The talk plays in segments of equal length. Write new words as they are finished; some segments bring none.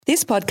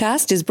This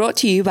podcast is brought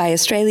to you by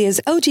Australia's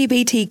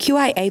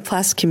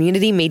LGBTQIA+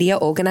 community media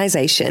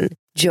organisation,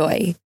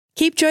 Joy.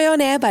 Keep Joy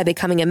on air by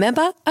becoming a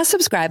member, a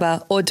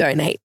subscriber, or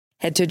donate.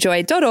 Head to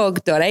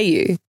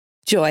joy.org.au.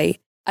 Joy,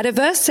 a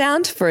diverse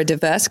sound for a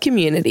diverse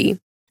community.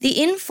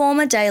 The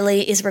Informer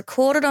Daily is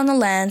recorded on the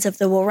lands of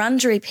the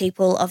Wurundjeri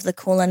people of the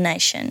Kulin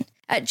Nation.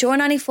 At Joy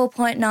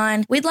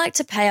 94.9, we'd like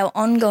to pay our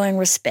ongoing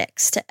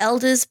respects to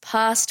elders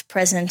past,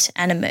 present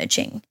and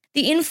emerging.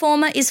 The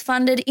Informer is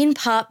funded in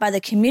part by the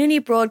Community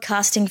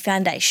Broadcasting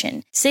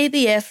Foundation,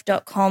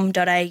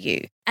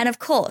 cbf.com.au, and of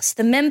course,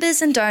 the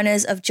members and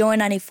donors of Joy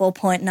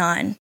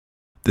 94.9.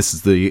 This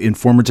is the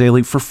Informer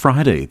Daily for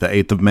Friday, the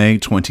 8th of May,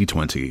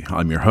 2020.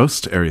 I'm your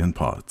host, Arian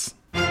Potts.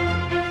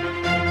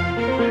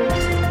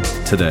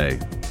 Today,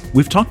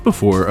 we've talked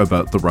before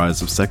about the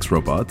rise of sex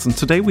robots, and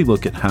today we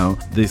look at how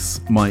this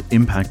might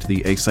impact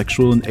the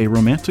asexual and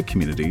aromantic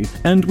community,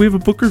 and we have a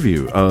book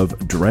review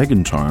of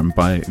Dragon Charm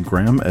by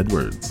Graham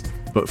Edwards.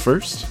 But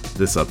first,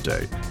 this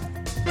update.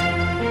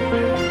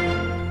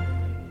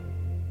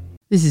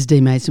 This is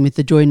Dee Mason with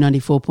the Joy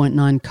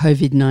 94.9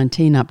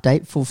 COVID-19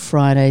 update for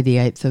Friday the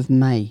 8th of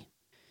May.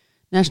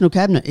 National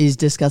Cabinet is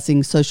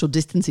discussing social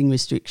distancing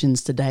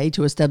restrictions today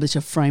to establish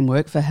a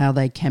framework for how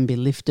they can be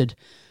lifted.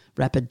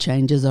 Rapid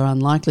changes are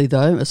unlikely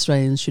though.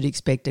 Australians should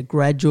expect a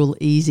gradual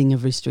easing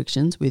of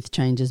restrictions, with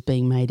changes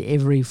being made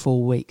every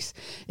 4 weeks.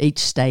 Each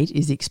state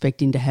is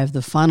expecting to have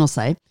the final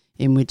say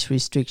in which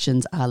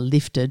restrictions are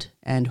lifted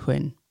and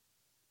when.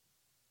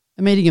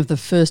 A meeting of the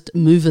First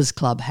Movers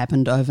Club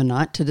happened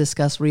overnight to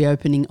discuss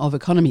reopening of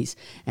economies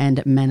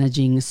and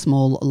managing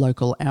small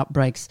local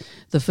outbreaks.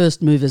 The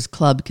First Movers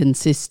Club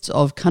consists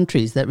of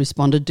countries that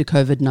responded to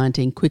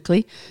COVID-19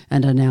 quickly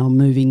and are now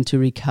moving to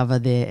recover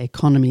their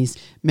economies.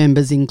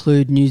 Members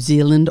include New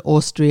Zealand,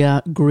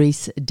 Austria,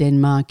 Greece,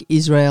 Denmark,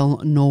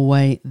 Israel,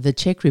 Norway, the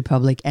Czech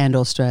Republic and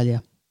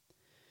Australia.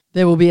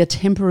 There will be a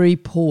temporary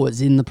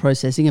pause in the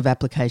processing of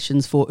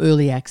applications for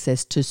early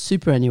access to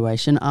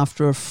superannuation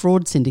after a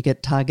fraud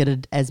syndicate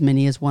targeted as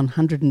many as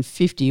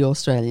 150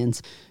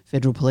 Australians.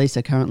 Federal Police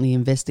are currently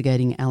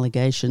investigating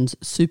allegations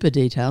super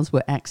details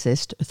were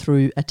accessed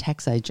through a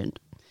tax agent.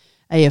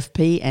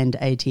 AFP and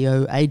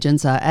ATO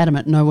agents are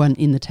adamant no one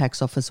in the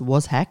tax office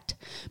was hacked,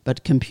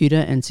 but computer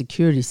and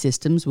security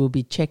systems will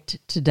be checked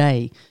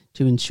today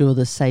to ensure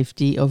the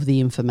safety of the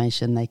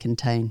information they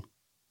contain.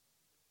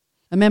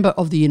 A member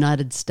of the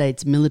United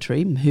States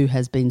military, who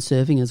has been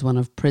serving as one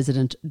of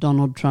President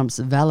Donald Trump's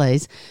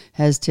valets,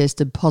 has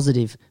tested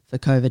positive for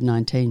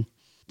COVID-19.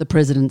 The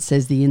president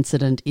says the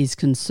incident is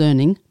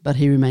concerning, but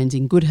he remains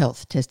in good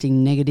health,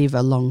 testing negative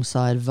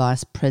alongside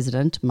Vice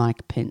President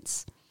Mike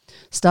Pence.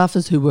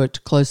 Staffers who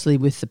worked closely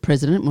with the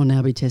president will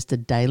now be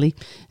tested daily,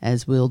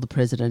 as will the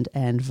president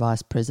and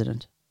vice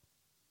president.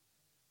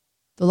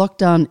 The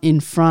lockdown in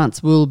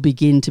France will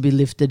begin to be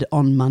lifted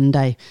on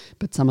Monday,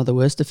 but some of the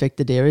worst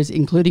affected areas,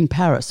 including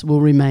Paris,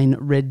 will remain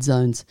red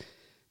zones.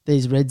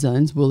 These red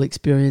zones will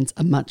experience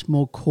a much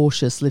more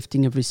cautious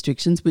lifting of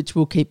restrictions, which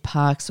will keep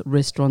parks,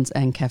 restaurants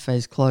and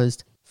cafes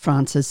closed.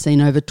 France has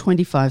seen over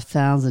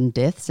 25,000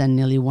 deaths and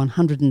nearly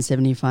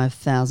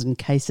 175,000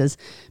 cases,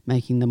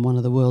 making them one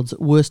of the world's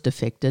worst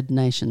affected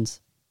nations.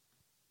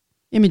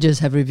 Images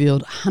have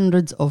revealed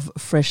hundreds of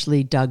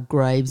freshly dug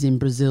graves in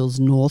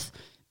Brazil's north,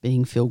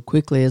 being filled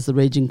quickly as the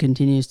region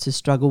continues to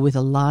struggle with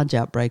a large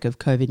outbreak of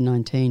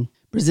COVID-19.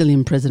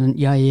 Brazilian President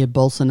Jair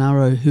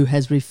Bolsonaro, who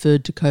has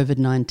referred to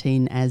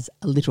COVID-19 as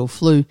a little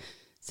flu,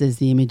 says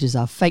the images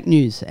are fake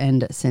news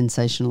and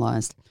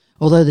sensationalised.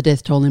 Although the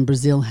death toll in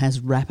Brazil has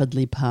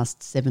rapidly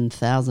passed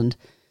 7,000,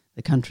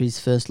 the country's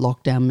first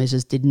lockdown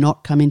measures did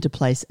not come into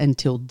place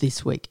until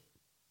this week.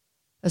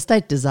 A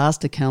state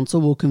disaster council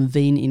will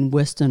convene in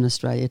Western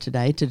Australia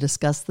today to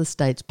discuss the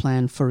state's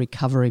plan for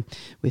recovery,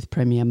 with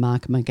Premier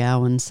Mark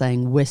McGowan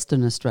saying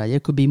Western Australia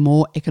could be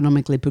more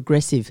economically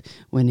progressive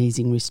when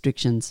easing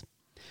restrictions.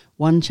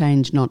 One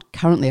change not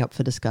currently up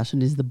for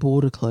discussion is the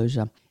border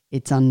closure.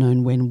 It's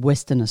unknown when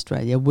Western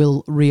Australia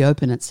will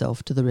reopen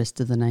itself to the rest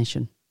of the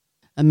nation.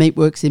 A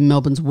meatworks in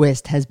Melbourne's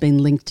west has been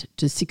linked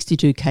to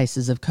 62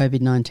 cases of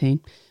COVID-19,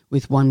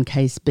 with one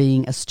case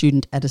being a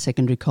student at a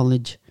secondary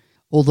college.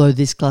 Although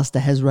this cluster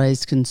has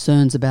raised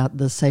concerns about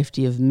the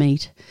safety of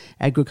meat,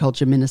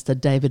 Agriculture Minister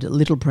David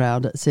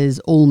Littleproud says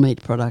all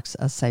meat products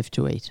are safe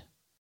to eat.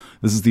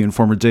 This is the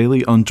Informer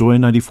Daily on Joy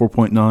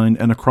 94.9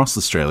 and across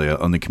Australia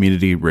on the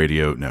Community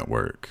Radio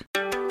Network.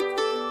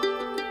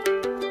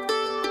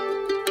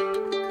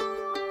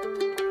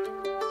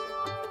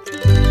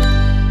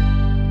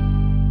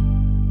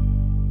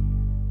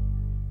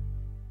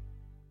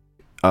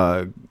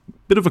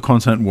 Bit of a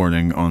content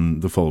warning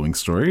on the following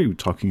story. We're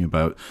talking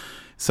about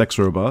sex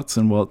robots,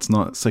 and while it's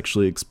not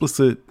sexually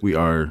explicit, we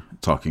are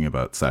talking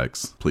about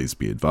sex. Please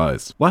be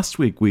advised. Last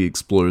week, we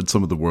explored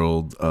some of the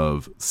world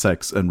of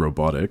sex and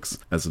robotics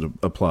as it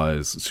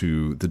applies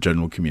to the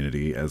general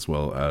community as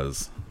well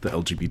as the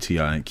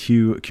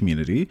LGBTIQ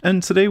community.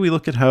 And today we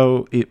look at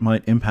how it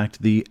might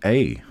impact the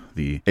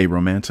the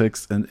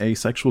aromantics and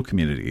asexual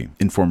community.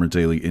 Informer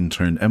Daily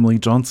intern Emily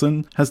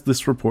Johnson has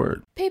this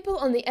report. People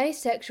on the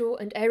asexual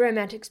and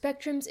aromantic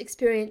spectrums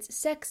experience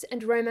sex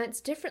and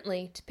romance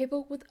differently to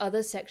people with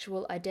other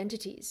sexual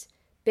identities.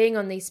 Being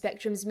on these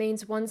spectrums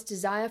means one's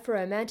desire for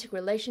romantic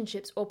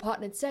relationships or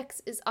partnered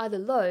sex is either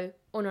low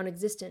or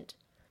non-existent.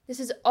 This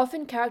is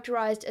often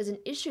characterized as an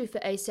issue for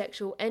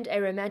asexual and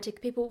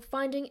aromantic people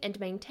finding and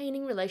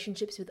maintaining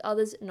relationships with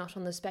others not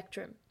on the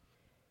spectrum.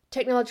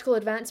 Technological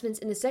advancements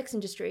in the sex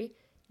industry,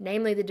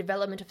 namely the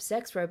development of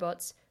sex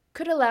robots,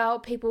 could allow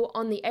people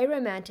on the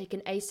aromantic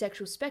and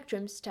asexual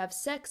spectrums to have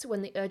sex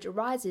when the urge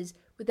arises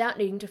without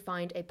needing to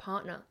find a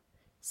partner.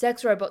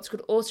 Sex robots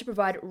could also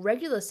provide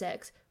regular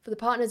sex for the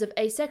partners of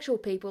asexual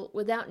people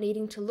without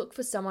needing to look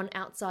for someone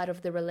outside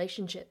of the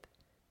relationship.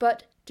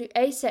 But do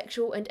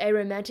asexual and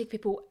aromantic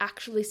people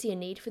actually see a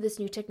need for this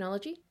new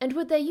technology? And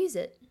would they use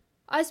it?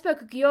 I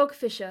spoke with Georg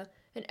Fischer,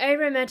 an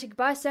aromantic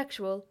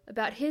bisexual,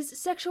 about his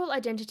sexual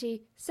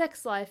identity,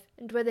 sex life,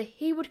 and whether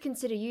he would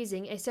consider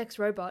using a sex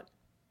robot.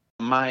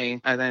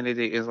 My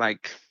identity is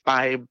like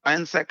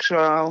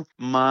pansexual.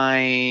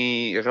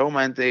 My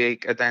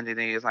romantic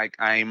identity is like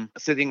I'm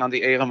sitting on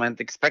the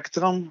aromantic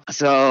spectrum.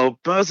 So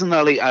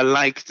personally, I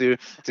like to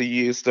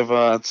use the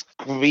words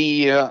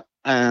queer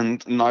and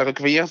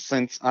neuroqueer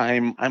since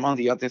I'm on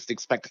the autistic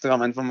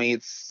spectrum, and for me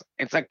it's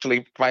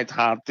actually quite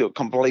hard to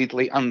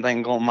completely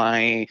untangle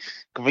my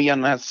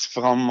queerness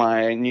from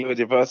my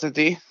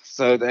neurodiversity.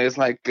 So there's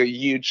like a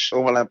huge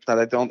overlap that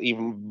I don't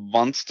even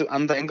want to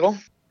untangle.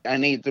 I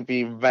need to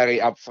be very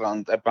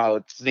upfront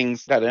about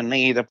things that I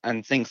need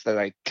and things that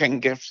I can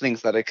give,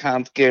 things that I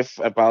can't give,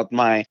 about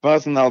my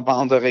personal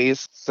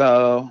boundaries.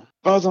 So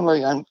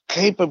personally, I'm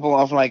capable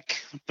of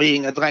like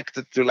being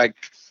attracted to like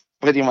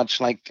pretty much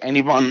like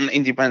anyone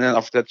independent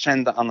of their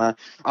gender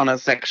on a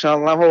sexual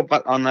level,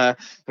 but on a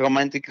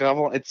romantic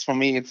level, it's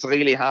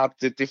really hard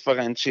to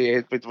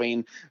differentiate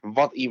between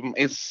what even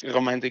is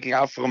romantic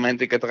love,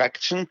 romantic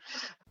attraction.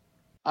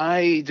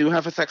 I do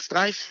have a sex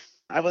drive.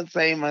 I would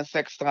say my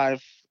sex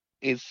drive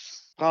is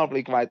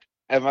probably quite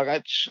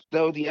average,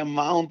 though the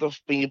amount of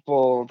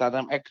people that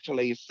I'm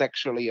actually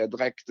sexually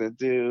attracted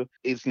to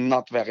is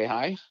not very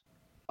high.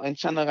 In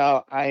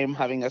general, I'm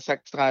having a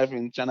sex drive.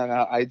 In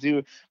general, I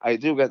do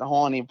get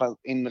horny, but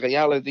in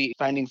reality,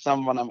 finding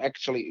someone I'm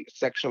actually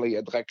sexually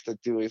attracted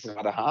to is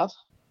rather hard.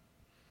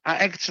 I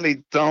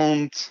actually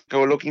don't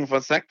go looking for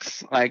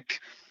sex. Like,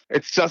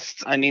 it's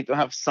just I need to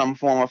have some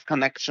form of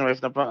connection with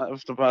the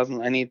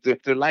person. I need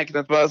to like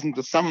that person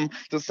to some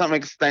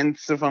extent.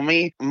 So for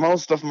me,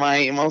 most of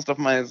my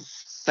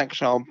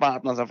sexual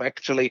partners have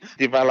actually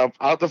developed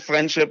out of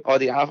friendship, or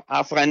they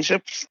are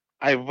friendships.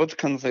 I would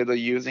consider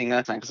using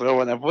a sex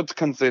robot. I would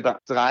consider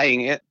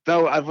trying it,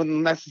 though I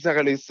wouldn't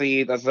necessarily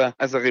see it as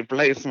a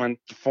replacement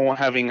for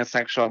having a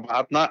sexual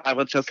partner.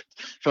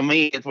 For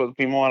me, it would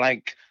be more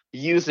like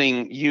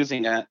using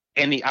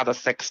any other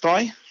sex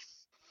toy.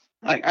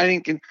 Like, I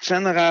think in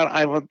general,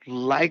 I would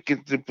like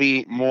it to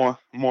be more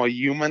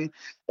human,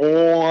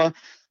 or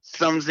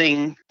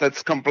something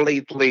that's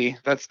completely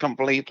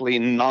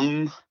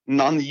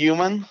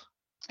non-human.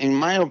 In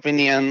my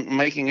opinion,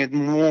 making it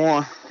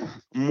more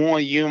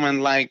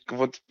human-like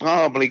would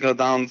probably go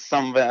down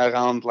somewhere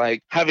around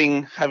like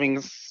having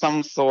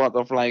some sort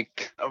of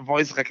like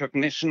voice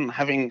recognition,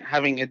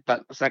 having it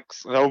that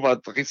sex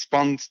robot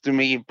responds to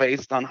me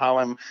based on how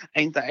I'm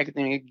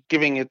interacting,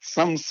 giving it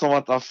some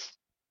sort of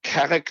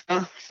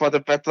character for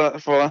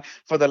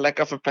the lack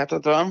of a better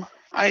term.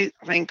 I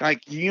think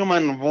like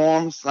human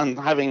warmth and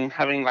having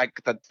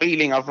like that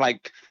feeling of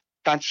like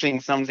touching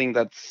something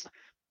that's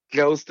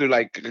close to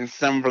like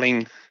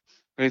resembling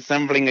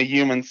a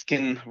human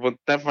skin would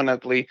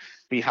definitely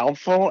be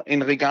helpful. In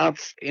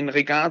regards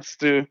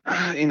to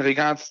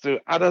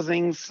other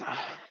things,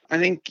 I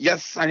think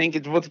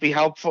it would be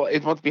helpful.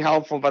 It would be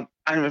helpful, but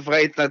I'm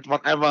afraid that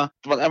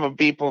whatever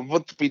people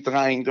would be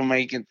trying to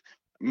make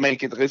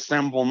it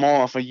resemble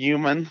more of a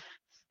human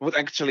would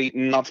actually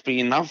not be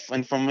enough.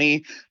 And for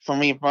me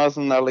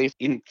personally,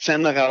 in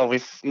general,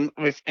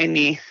 with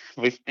any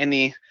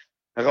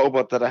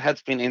robot that I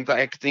had been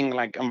interacting,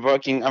 like I'm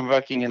working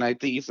in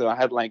IT, so I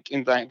had like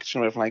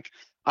interaction with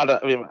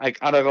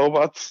other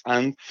robots,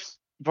 and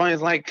the point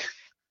is like,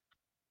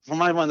 from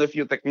my point of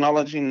view,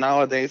 technology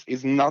nowadays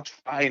is not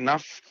far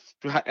enough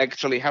to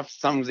actually have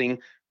something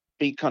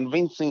be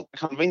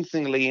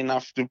convincingly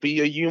enough to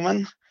be a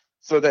human.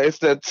 So there's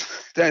that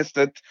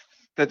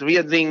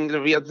weird thing, the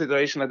weird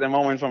situation at the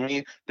moment for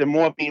me. The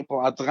more people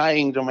are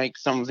trying to make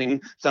something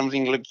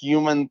like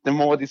human, the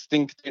more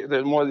distinctive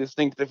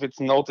it's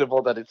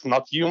notable that it's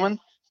not human.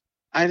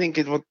 I think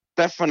it would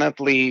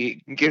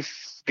definitely give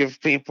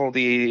people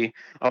the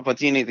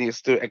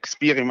opportunities to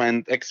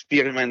experiment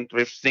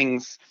with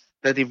things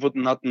that they would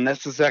not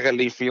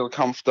necessarily feel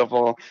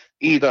comfortable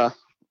either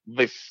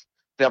with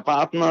their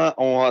partner,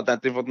 or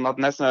that they would not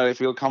necessarily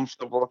feel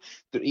comfortable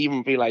to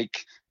even be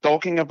like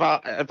talking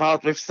about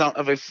with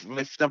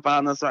their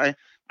partner. So I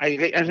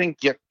think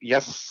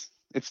yes,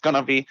 it's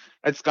gonna be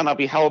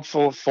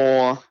helpful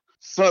for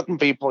certain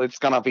people it's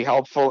gonna be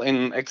helpful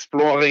in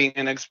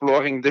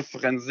exploring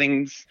different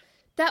things.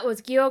 That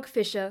was Georg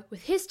Fischer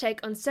with his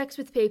take on sex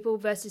with people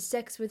versus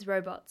sex with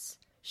robots.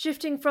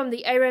 Shifting from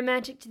the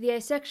aromantic to the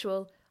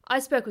asexual, I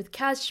spoke with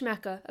Kaz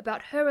Schmacker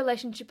about her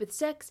relationship with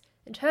sex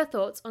and her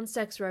thoughts on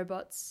sex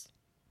robots.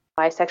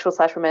 My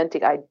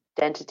sexual/romantic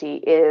identity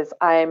is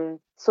I'm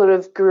sort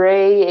of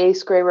grey,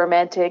 ace-grey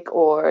romantic,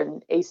 or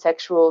an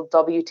asexual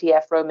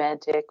WTF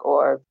romantic,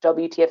 or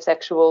WTF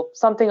sexual,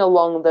 something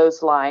along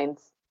those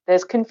lines.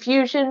 There's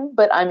confusion,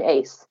 but I'm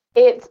ace.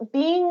 It's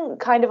being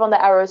kind of on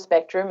the arrow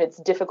spectrum. It's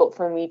difficult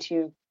for me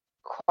to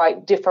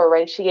quite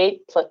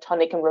differentiate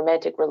platonic and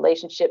romantic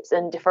relationships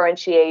and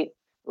differentiate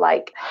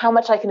like how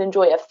much I can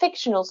enjoy a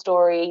fictional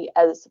story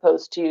as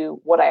opposed to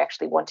what I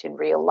actually want in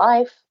real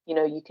life. You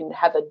know, you can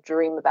have a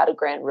dream about a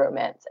grand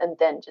romance and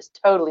then just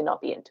totally not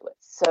be into it.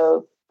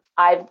 So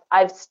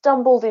I've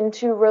stumbled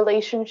into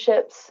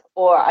relationships,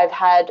 or I've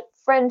had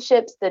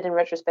friendships that in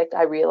retrospect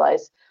I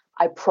realize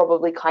I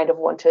probably kind of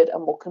wanted a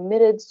more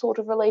committed sort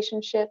of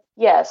relationship.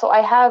 Yeah, so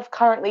I have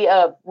currently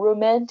a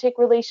romantic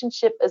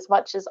relationship as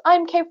much as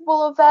I'm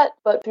capable of that,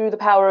 but through the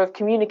power of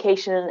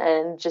communication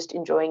and just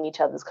enjoying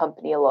each other's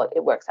company a lot,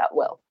 it works out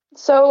well.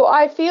 So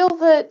I feel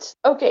that,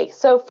 okay,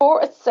 so for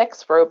a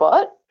sex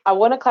robot, I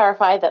want to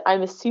clarify that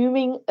I'm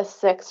assuming a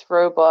sex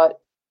robot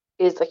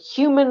is a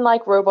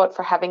human-like robot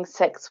for having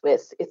sex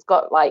with. It's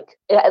got like,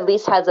 it at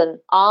least has an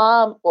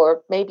arm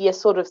or maybe a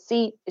sort of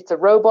seat. It's a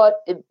robot.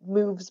 It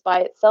moves by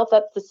itself.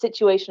 That's the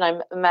situation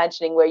I'm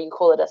imagining where you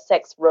call it a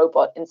sex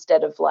robot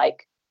instead of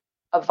like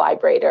a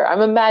vibrator. I'm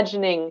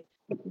imagining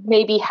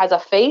maybe has a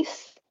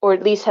face or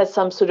at least has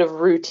some sort of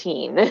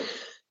routine.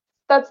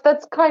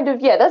 That's kind of,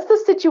 yeah, that's the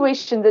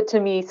situation that to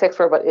me sex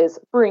robot is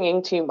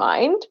bringing to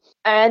mind.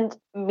 And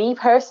me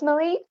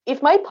personally,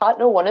 if my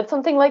partner wanted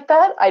something like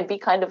that, I'd be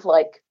kind of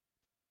like,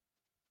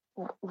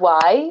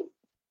 why?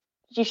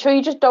 You sure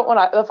you just don't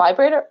want a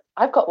vibrator?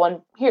 I've got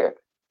one here.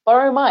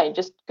 Borrow mine.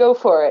 Just go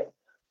for it.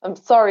 I'm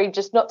sorry,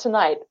 just not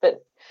tonight.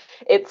 But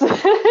it's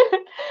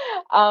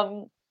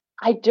I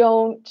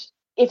don't.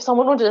 If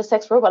someone wanted a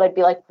sex robot, I'd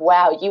be like,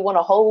 wow, you want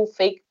a whole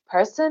fake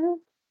person?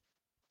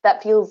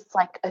 That feels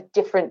like a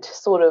different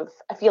sort of.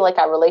 I feel like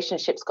our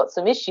relationship's got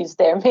some issues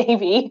there.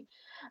 Maybe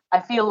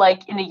I feel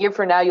like in a year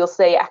from now you'll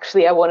say,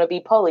 actually, I want to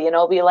be poly, and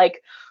I'll be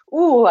like,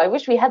 ooh, I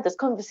wish we had this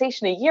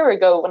conversation a year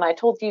ago when I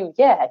told you,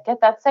 yeah,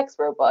 get that sex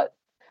robot.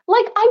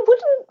 Like, I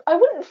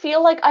wouldn't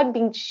feel like I'm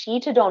being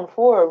cheated on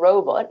for a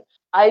robot.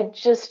 I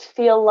just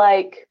feel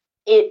like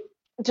it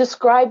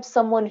describes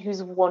someone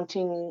who's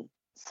wanting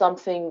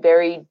something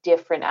very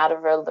different out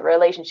of a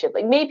relationship.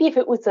 Like maybe if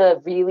it was a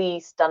really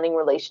stunning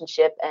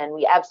relationship and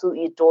we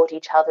absolutely adored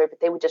each other, but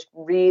they were just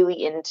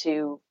really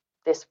into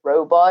this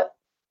robot,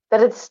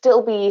 that'd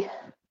still be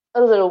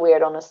a little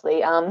weird,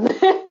 honestly.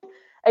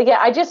 Again,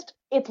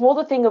 it's more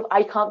the thing of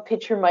I can't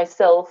picture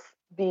myself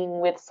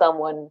being with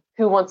someone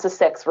who wants a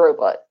sex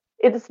robot.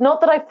 It's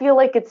not that I feel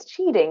like it's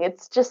cheating.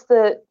 It's just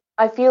that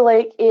I feel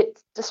like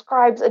it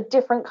describes a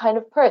different kind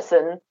of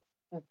person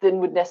than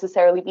would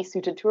necessarily be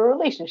suited to a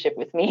relationship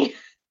with me.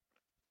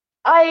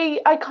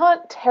 I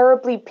can't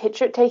terribly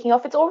picture it taking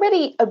off. It's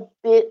already a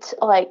bit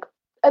like,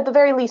 at the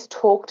very least,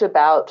 talked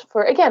about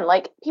for, again,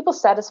 like people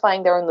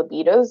satisfying their own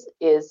libidos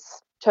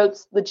is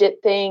totes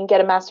legit thing, get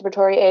a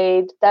masturbatory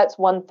aid, that's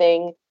one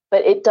thing,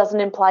 but it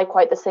doesn't imply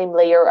quite the same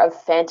layer of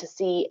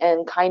fantasy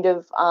and kind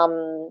of, I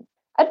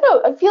don't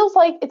know, it feels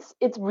like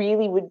it's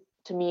really would,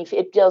 to me,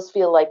 it does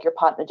feel like your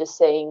partner just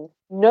saying,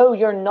 no,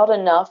 you're not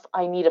enough,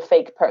 I need a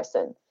fake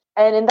person.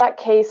 And in that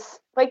case,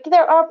 like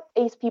there are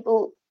ace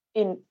people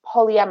in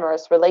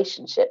polyamorous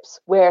relationships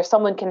where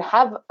someone can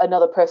have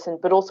another person,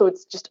 but also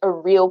it's just a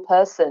real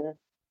person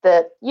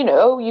that, you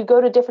know, you go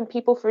to different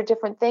people for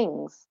different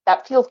things.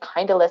 That feels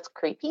kind of less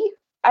creepy.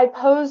 I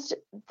posed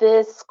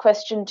this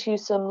question to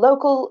some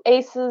local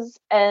aces,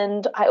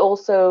 and I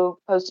also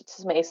posed it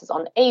to some aces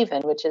on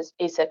AVEN, which is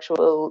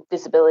Asexual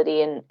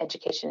Visibility and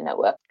Education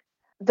Network.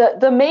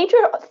 The major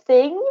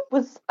thing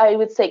was, I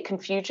would say,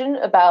 confusion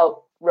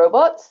about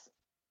robots.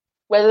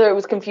 Whether it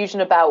was confusion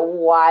about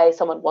why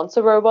someone wants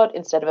a robot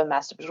instead of a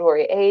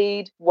masturbatory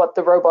aid, what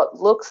the robot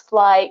looks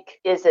like,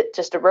 is it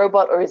just a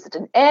robot or is it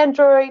an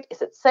android,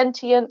 is it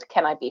sentient,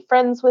 can I be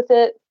friends with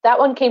it? That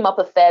one came up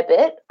a fair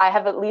bit. I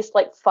have at least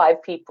like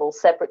 5 people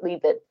separately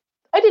that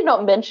I did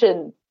not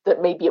mention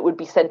that maybe it would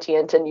be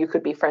sentient and you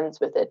could be friends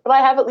with it, but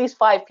I have at least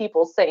 5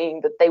 people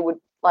saying that they would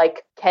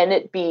like, can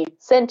it be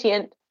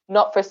sentient,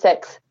 not for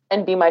sex,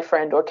 and be my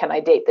friend, or can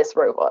I date this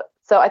robot?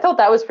 So I thought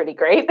that was pretty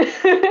great.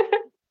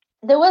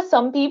 There were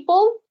some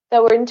people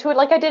that were into it.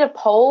 Like I did a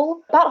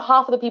poll. About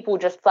half of the people were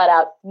just flat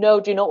out, no,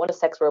 do not want a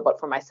sex robot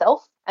for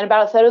myself. And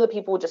about a third of the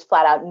people were just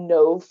flat out,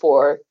 no,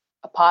 for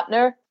a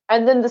partner.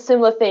 And then the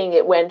similar thing,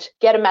 it went,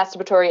 get a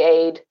masturbatory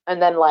aid,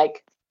 and then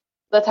like,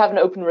 let's have an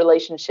open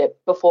relationship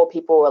before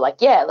people were like,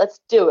 yeah,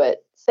 let's do it.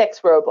 Sex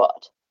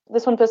robot.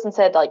 This one person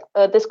said, like,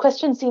 this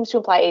question seems to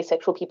imply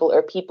asexual people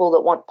are people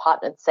that want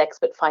partnered sex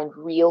but find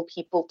real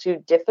people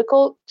too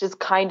difficult. Just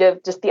kind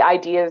of just the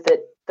idea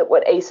that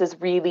what aces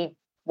really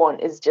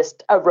want is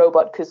just a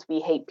robot because we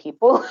hate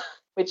people,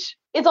 which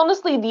is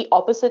honestly the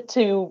opposite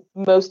to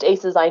most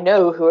aces I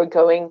know who are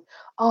going,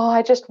 oh,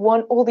 I just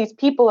want all these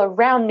people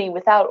around me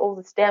without all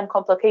this damn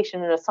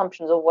complication and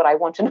assumptions of what I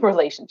want in a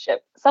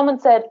relationship. Someone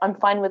said, I'm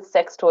fine with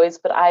sex toys,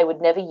 but I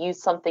would never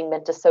use something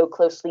meant to so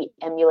closely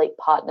emulate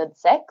partnered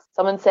sex.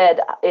 Someone said,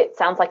 it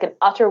sounds like an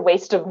utter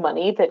waste of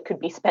money that could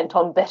be spent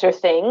on better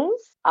things.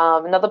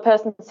 Another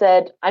person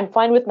said, I'm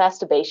fine with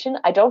masturbation.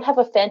 I don't have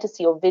a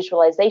fantasy or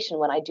visualization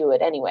when I do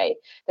it anyway.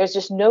 There's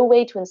just no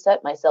way to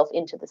insert myself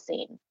into the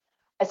scene.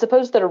 I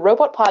suppose that a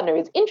robot partner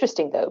is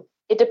interesting, though.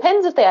 It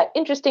depends if they are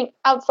interesting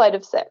outside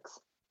of sex.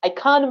 I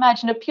can't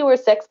imagine a pure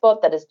sex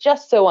bot that is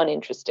just so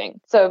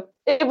uninteresting. So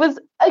it was,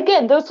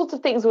 again, those sorts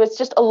of things where it's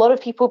just a lot of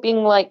people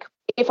being like,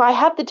 if I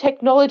have the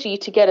technology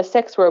to get a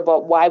sex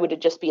robot, why would it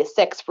just be a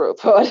sex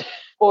robot?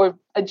 Or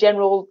a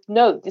general,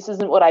 no, this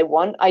isn't what I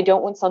want. I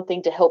don't want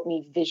something to help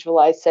me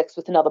visualize sex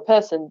with another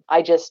person.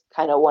 I just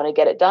kind of want to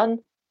get it done.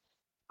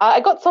 I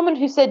got someone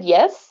who said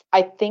yes,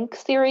 I think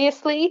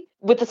seriously,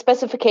 with the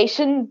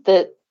specification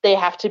that they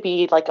have to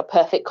be like a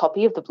perfect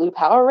copy of the Blue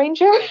Power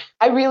Ranger.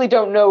 I really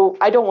don't know.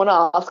 I don't want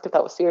to ask if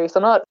that was serious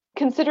or not.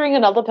 Considering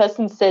another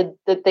person said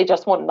that they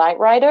just want Knight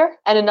Rider,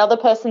 and another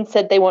person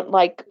said they want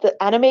like the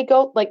anime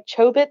girl, like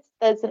Chobits.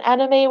 There's an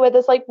anime where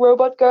there's like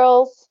robot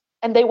girls,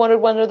 and they wanted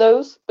one of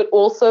those, but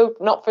also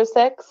not for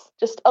sex.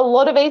 Just a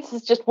lot of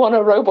aces just want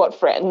a robot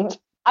friend.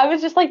 I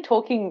was just like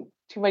talking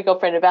to my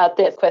girlfriend about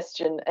this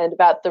question and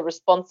about the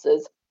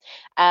responses.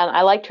 And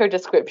I liked her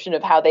description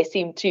of how there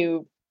seemed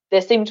to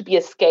be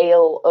a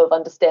scale of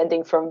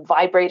understanding from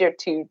vibrator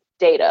to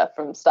data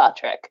from Star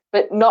Trek,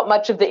 but not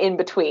much of the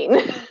in-between.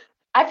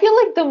 I feel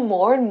like the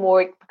more and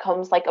more it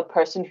becomes like a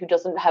person who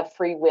doesn't have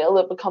free will,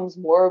 it becomes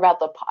more about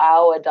the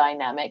power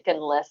dynamic and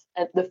less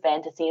the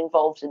fantasy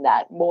involved in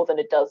that, more than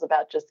it does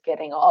about just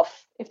getting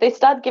off. If they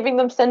start giving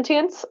them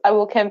sentience, I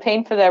will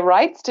campaign for their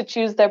rights to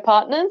choose their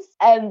partners,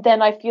 and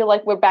then I feel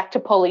like we're back to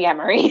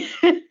polyamory.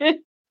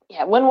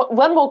 Yeah, one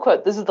more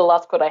quote. This is the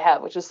last quote I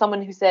have, which is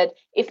someone who said,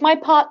 if my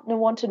partner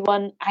wanted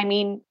one, I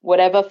mean,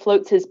 whatever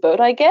floats his boat,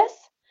 I guess.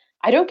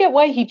 I don't get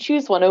why he'd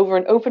choose one over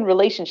an open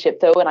relationship,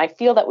 though, and I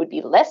feel that would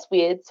be less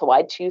weird, so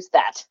I'd choose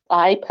that.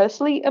 I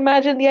personally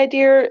imagine the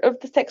idea of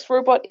the sex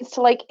robot is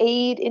to, like,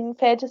 aid in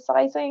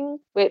fantasizing,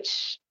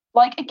 which,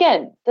 like,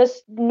 again,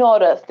 that's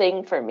not a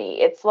thing for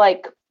me. It's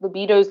like,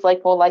 libido's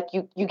like more like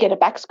you get a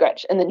back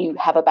scratch, and then you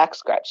have a back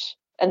scratch,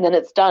 and then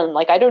it's done.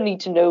 Like, I don't need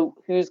to know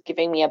who's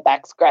giving me a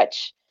back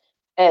scratch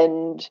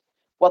and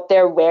what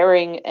they're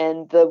wearing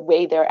and the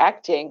way they're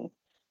acting,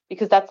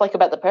 because that's, like,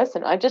 about the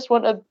person. I just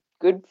want a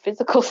good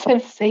physical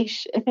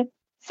sensation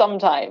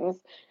sometimes.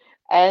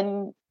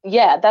 And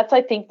yeah, that's,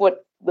 I think,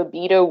 what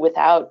libido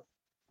without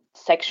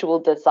sexual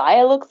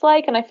desire looks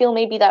like. And I feel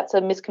maybe that's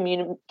a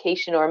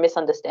miscommunication or a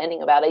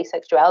misunderstanding about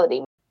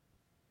asexuality.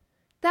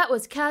 That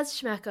was Kaz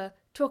Schmacker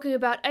talking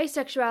about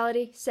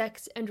asexuality,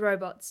 sex and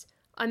robots.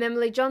 I'm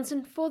Emily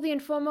Johnson for The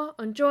Informer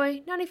on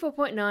Joy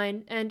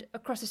 94.9 and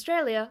across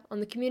Australia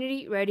on the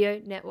Community Radio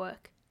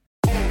Network.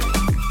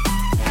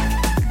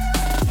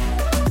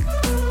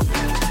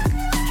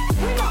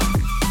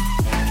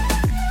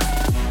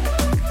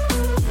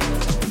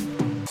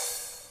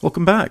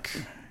 Welcome back.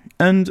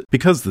 And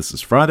because this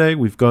is Friday,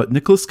 we've got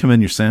Nicholas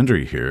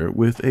Kamenier-Sandry here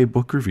with a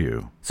book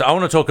review. So I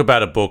want to talk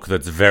about a book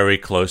that's very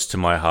close to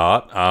my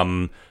heart.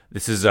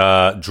 This is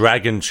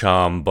Dragon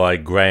Charm by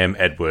Graham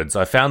Edwards.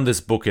 I found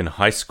this book in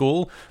high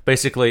school.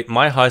 Basically,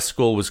 my high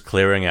school was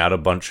clearing out a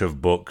bunch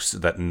of books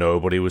that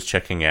nobody was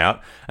checking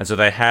out. And so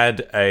they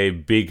had a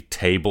big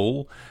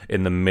table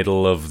in the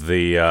middle of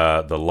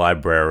the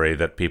library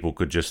that people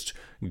could just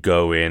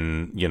go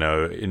in,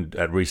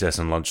 at recess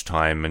and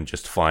lunchtime and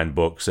just find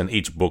books. And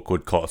each book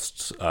would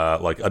cost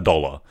like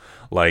 $1.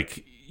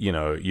 Like,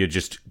 you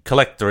just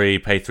collect 3,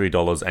 pay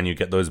 $3, and you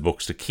get those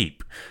books to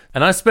keep.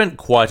 And I spent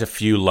quite a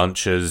few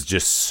lunches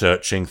just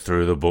searching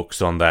through the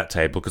books on that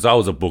table, because I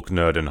was a book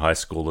nerd in high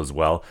school as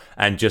well,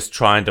 and just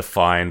trying to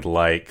find,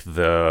 like,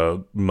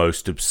 the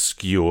most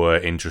obscure,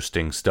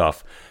 interesting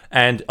stuff.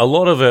 And a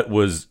lot of it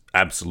was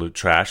absolute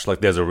trash.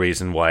 Like, there's a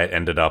reason why it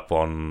ended up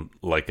on,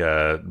 like,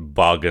 a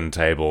bargain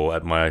table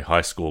at my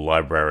high school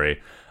library.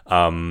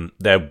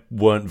 There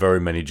weren't very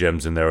many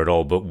gems in there at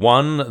all, but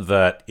one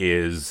that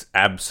is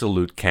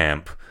absolute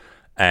camp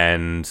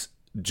and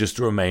just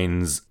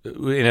remains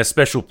in a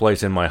special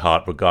place in my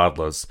heart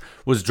regardless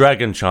was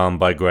Dragon Charm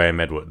by Graham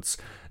Edwards.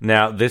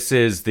 Now, this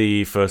is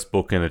the first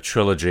book in a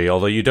trilogy,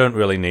 although you don't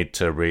really need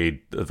to read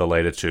the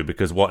later two,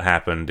 because what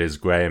happened is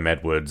Graham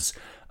Edwards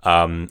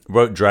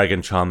wrote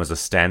Dragon Charm as a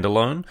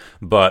standalone,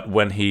 but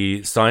when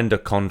he signed a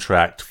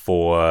contract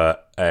for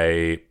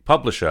a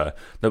publisher,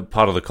 the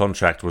part of the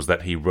contract was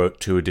that he wrote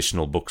 2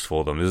 additional books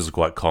for them. This is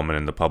quite common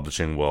in the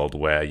publishing world,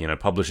 where,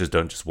 publishers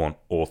don't just want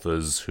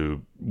authors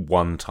who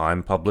one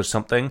time publish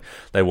something.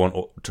 They want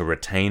to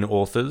retain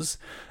authors,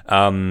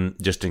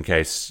 just in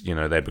case,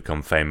 they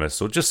become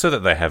famous, or just so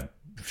that they have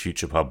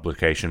future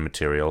publication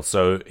material.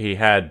 So he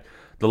had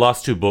The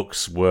last two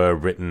books were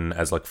written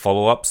as like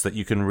follow-ups that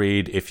you can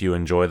read if you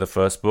enjoy the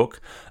first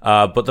book.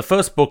 But the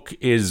first book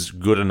is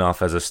good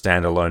enough as a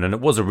standalone, and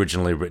it was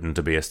originally written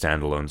to be a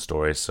standalone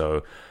story,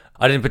 so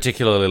I didn't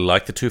particularly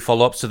like the two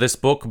follow-ups to this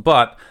book,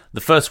 but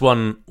the first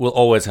one will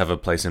always have a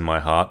place in my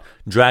heart.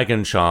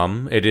 Dragon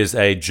Charm. It is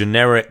a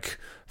generic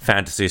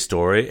fantasy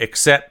story,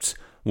 except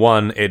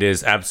one, it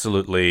is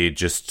absolutely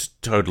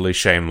just totally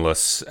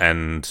shameless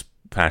and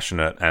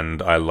passionate,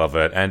 and I love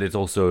it. And it's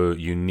also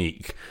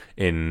unique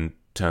in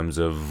terms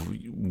of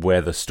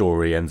where the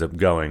story ends up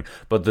going.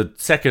 But the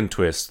second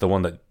twist, the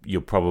one that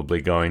you're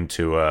probably going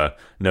to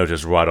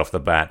notice right off the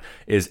bat,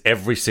 is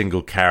every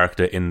single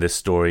character in this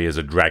story is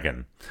a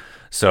dragon.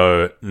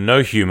 So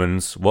no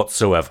humans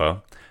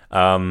whatsoever.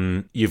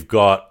 You've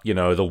got,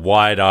 the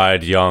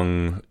wide-eyed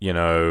young,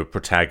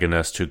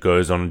 protagonist who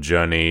goes on a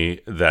journey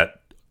that,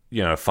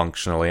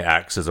 functionally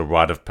acts as a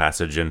rite of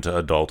passage into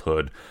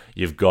adulthood.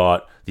 You've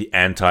got the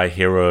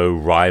anti-hero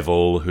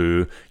rival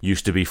who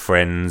used to be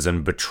friends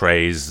and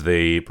betrays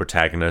the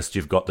protagonist.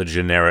 You've got the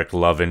generic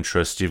love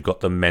interest. You've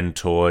got the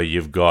mentor.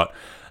 You've got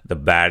the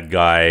bad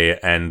guy,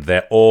 and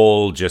they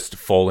all just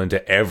fall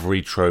into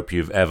every trope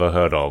you've ever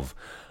heard of.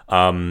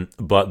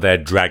 But they're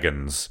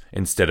dragons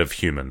instead of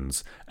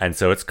humans. And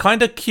so it's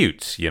kind of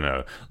cute,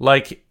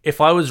 Like,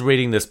 if I was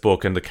reading this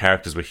book and the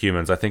characters were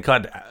humans, I think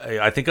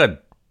I'd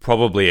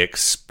probably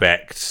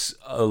expect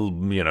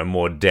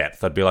more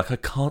depth. I'd be like, I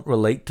can't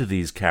relate to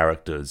these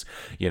characters,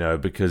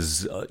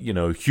 because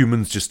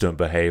humans just don't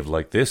behave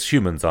like this.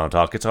 Humans aren't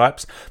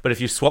archetypes. But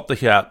if you swap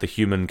out the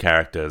human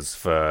characters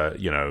for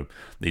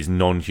these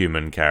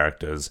non-human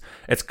characters,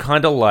 it's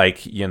kind of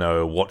like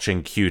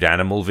watching cute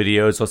animal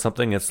videos or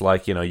something. It's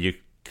like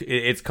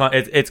it's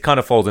kind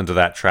of falls into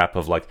that trap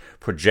of like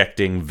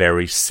projecting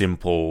very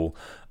simple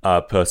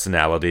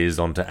personalities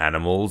onto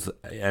animals,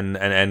 and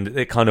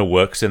it kind of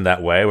works in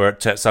that way where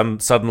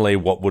suddenly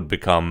what would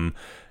become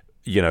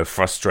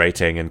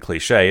frustrating and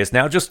cliche is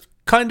now just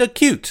kind of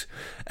cute,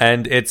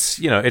 and it's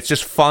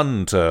just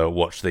fun to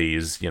watch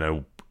these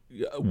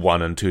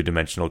 1 and 2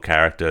 dimensional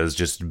characters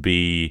just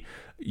be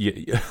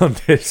on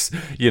this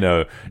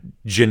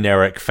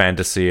generic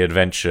fantasy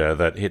adventure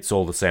that hits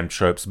all the same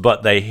tropes,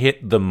 but they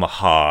hit them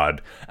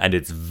hard, and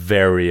it's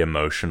very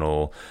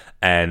emotional,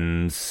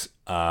 and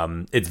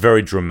it's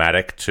very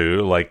dramatic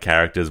too. Like,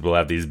 characters will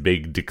have these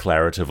big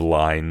declarative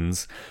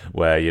lines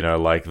where,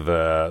 like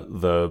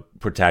the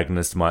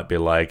protagonist might be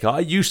like, I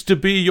used to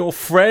be your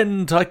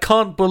friend. I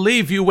can't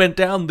believe you went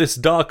down this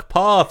dark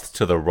path,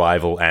 to the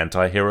rival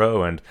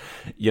anti-hero. And,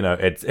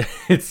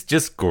 it's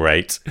just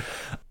great.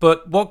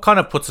 But what kind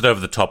of puts it over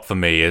the top for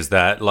me is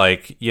that,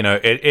 like,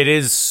 it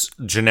is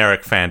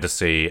generic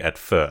fantasy at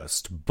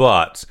first,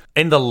 but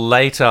in the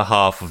later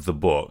half of the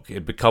book,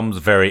 it becomes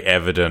very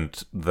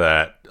evident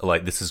that,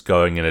 like, this is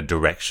going in a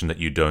direction that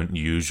you don't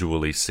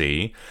usually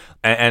see.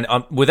 And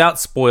without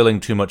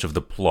spoiling too much of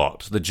the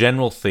plot, the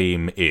general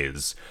theme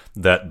is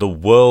that the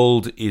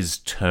world is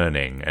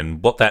turning.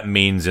 And what that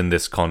means in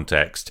this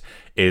context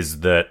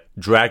is that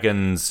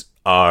dragons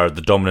are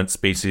the dominant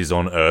species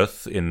on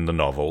Earth in the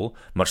novel,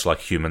 much like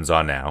humans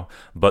are now,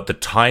 but the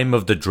time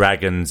of the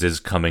dragons is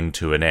coming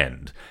to an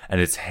end,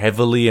 and it's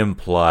heavily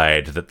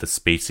implied that the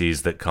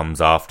species that comes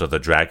after the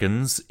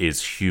dragons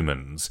is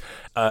humans.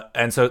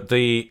 And so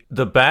the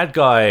bad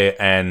guy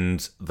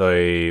and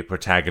the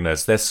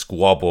protagonist, their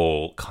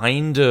squabble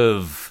kind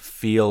of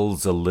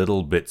feels a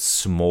little bit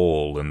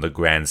small in the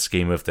grand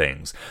scheme of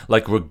things.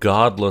 Like,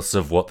 regardless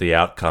of what the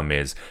outcome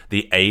is,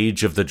 the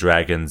age of the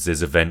dragons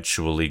is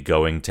eventually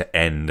going to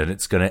end, and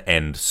it's going to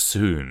end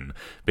soon,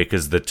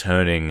 because the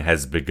turning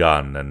has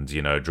begun, and,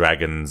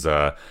 dragons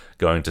are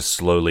going to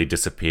slowly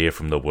disappear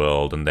from the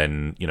world, and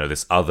then,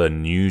 this other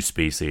new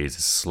species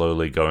is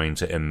slowly going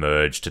to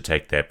emerge to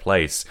take their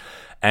place.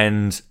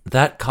 And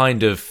that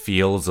kind of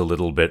feels a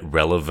little bit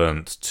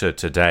relevant to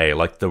today.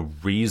 Like, the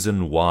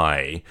reason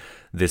why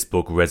this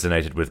book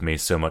resonated with me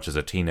so much as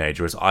a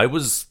teenager is I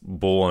was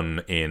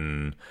born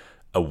in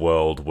a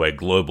world where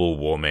global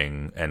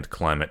warming and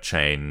climate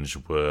change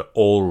were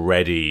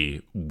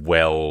already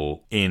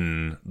well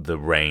in the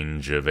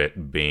range of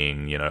it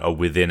being, a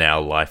within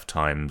our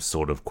lifetime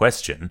sort of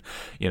question,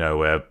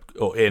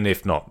 and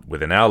if not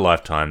within our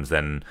lifetimes,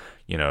 then,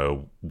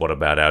 what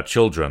about our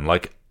children?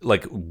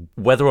 Like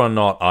whether or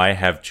not I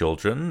have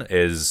children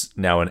is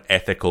now an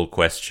ethical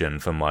question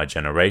for my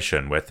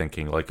generation. We're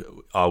thinking, like,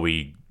 are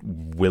we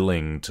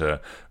willing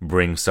to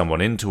bring someone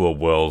into a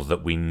world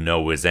that we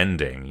know is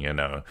ending,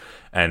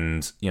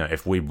 And,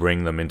 if we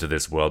bring them into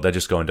this world, they're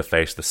just going to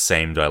face the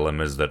same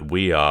dilemmas that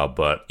we are,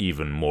 but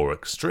even more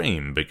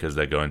extreme, because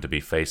they're going to be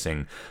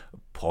facing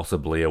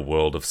possibly a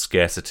world of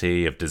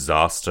scarcity, of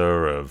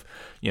disaster, of,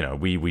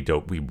 we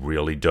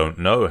really don't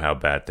know how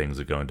bad things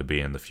are going to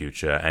be in the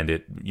future.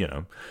 And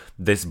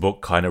this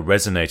book kind of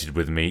resonated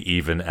with me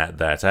even at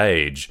that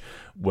age,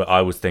 where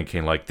I was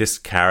thinking, like, this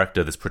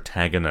character, this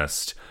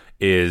protagonist,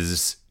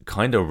 is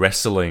kind of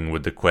wrestling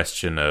with the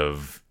question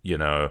of,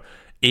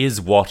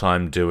 is what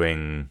I'm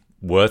doing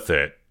worth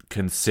it,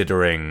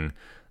 considering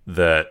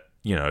that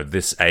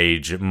this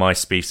age, my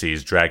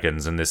species,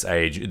 dragons, and this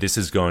age, this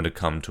is going to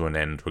come to an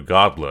end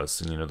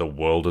regardless. And, the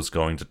world is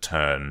going to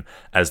turn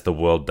as the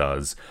world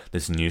does.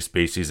 This new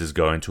species is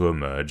going to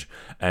emerge.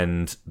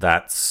 And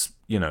that's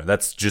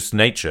just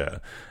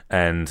nature.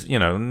 And,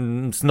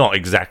 it's not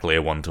exactly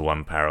a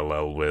one-to-one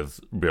parallel with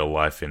real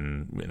life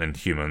in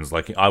humans.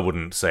 Like, I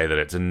wouldn't say that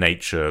it's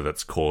nature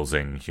that's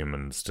causing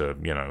humans to,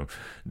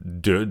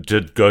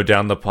 to go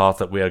down the path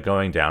that we are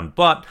going down.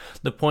 But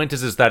the point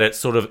is that it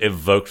sort of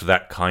evoked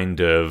that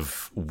kind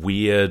of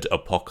weird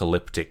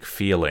apocalyptic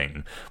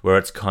feeling where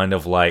it's kind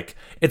of like,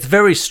 it's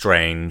very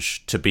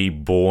strange to be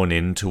born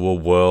into a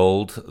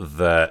world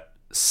that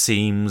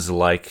seems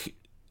like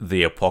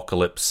the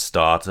apocalypse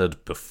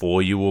started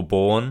before you were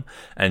born,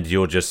 and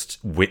you're just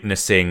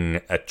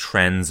witnessing a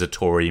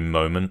transitory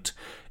moment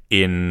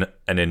in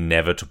an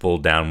inevitable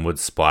downward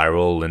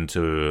spiral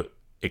into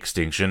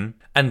extinction.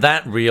 And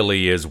that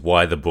really is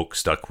why the book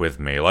stuck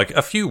with me. Like,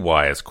 a few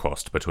wires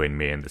crossed between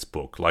me and this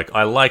book. Like,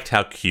 I liked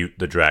how cute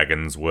the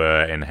dragons were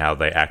and how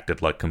they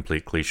acted like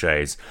complete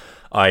cliches.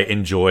 I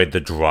enjoyed the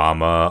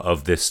drama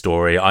of this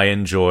story. I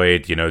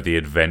enjoyed, the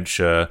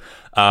adventure.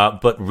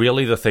 But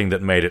really the thing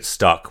that made it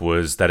stuck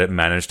was that it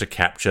managed to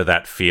capture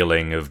that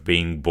feeling of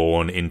being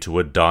born into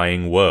a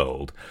dying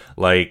world.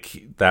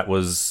 Like, that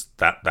was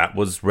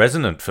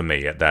resonant for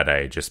me at that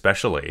age,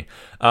 especially.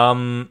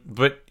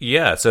 But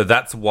yeah, so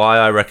that's why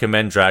I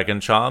recommend Dragon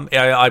Charm.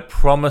 I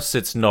promise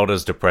it's not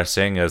as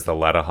depressing as the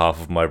latter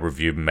half of my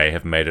review may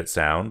have made it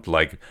sound.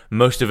 Like,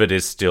 most of it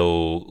is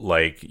still,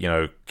 like,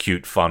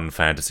 cute, fun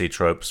fantasy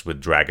tropes with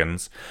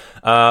dragons.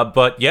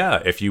 But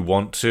yeah, if you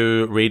want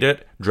to read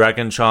it,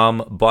 Dragon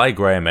Charm by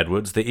Graham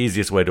Edwards. The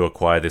easiest way to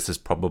acquire this is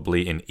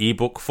probably in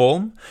ebook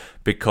form,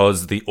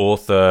 because the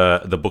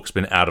book's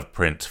been out of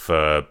print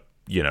for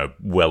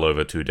well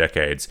over 2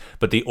 decades,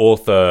 but the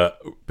author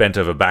bent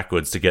over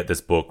backwards to get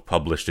this book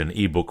published in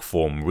ebook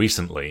form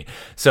recently.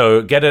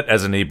 So get it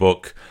as an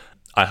ebook.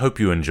 I hope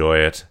you enjoy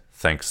it.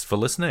 Thanks for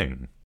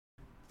listening.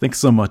 Thanks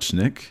so much,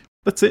 Nick.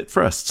 That's it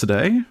for us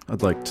today.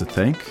 I'd like to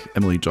thank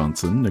Emily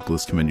Johnson,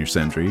 Nicholas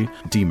Kamenier-Sandry,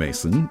 Dee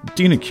Mason,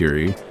 Dina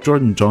Curie,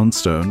 Jordan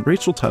Johnstone,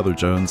 Rachel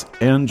Tyler-Jones,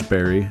 Ange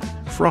Berry,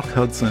 Frock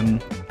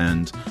Hudson,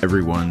 and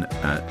everyone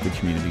at the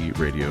Community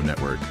Radio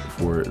Network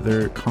for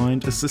their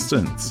kind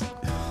assistance.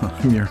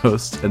 I'm your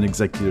host and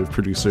executive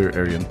producer,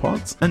 Arian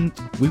Potts, and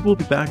we will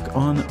be back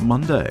on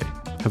Monday.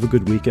 Have a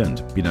good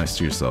weekend. Be nice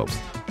to yourselves.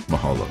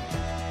 Mahalo.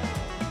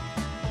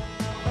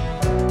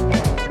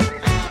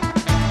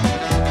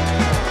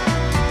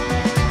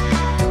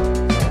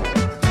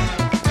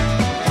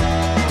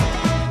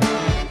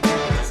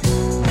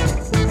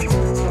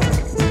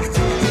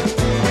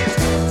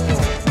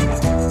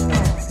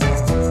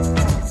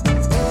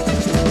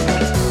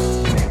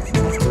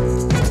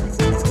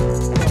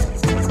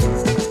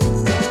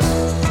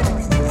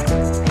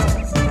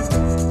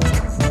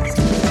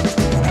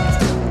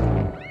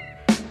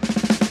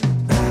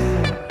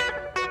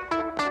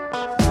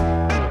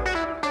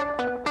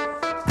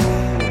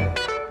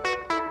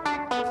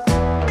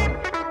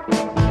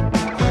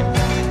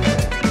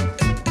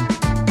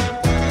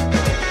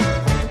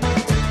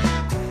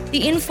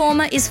 The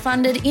Informer is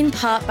funded in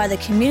part by the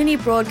Community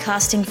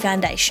Broadcasting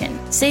Foundation,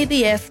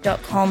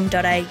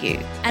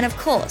 cbf.com.au, and of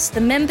course,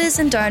 the members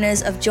and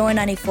donors of Joy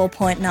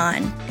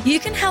 94.9. You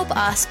can help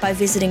us by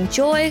visiting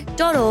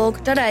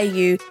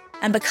joy.org.au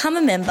and become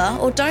a member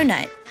or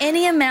donate.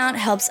 Any amount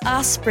helps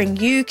us bring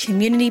you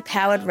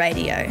community-powered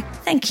radio.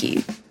 Thank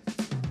you.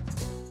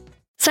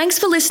 Thanks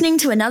for listening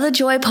to another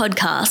Joy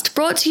podcast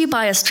brought to you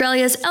by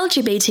Australia's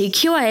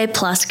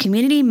LGBTQIA+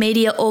 community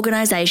media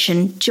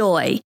organisation,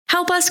 Joy.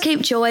 Help us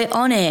keep Joy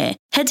on air.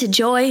 Head to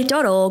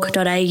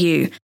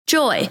joy.org.au.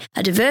 Joy,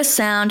 a diverse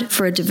sound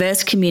for a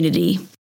diverse community.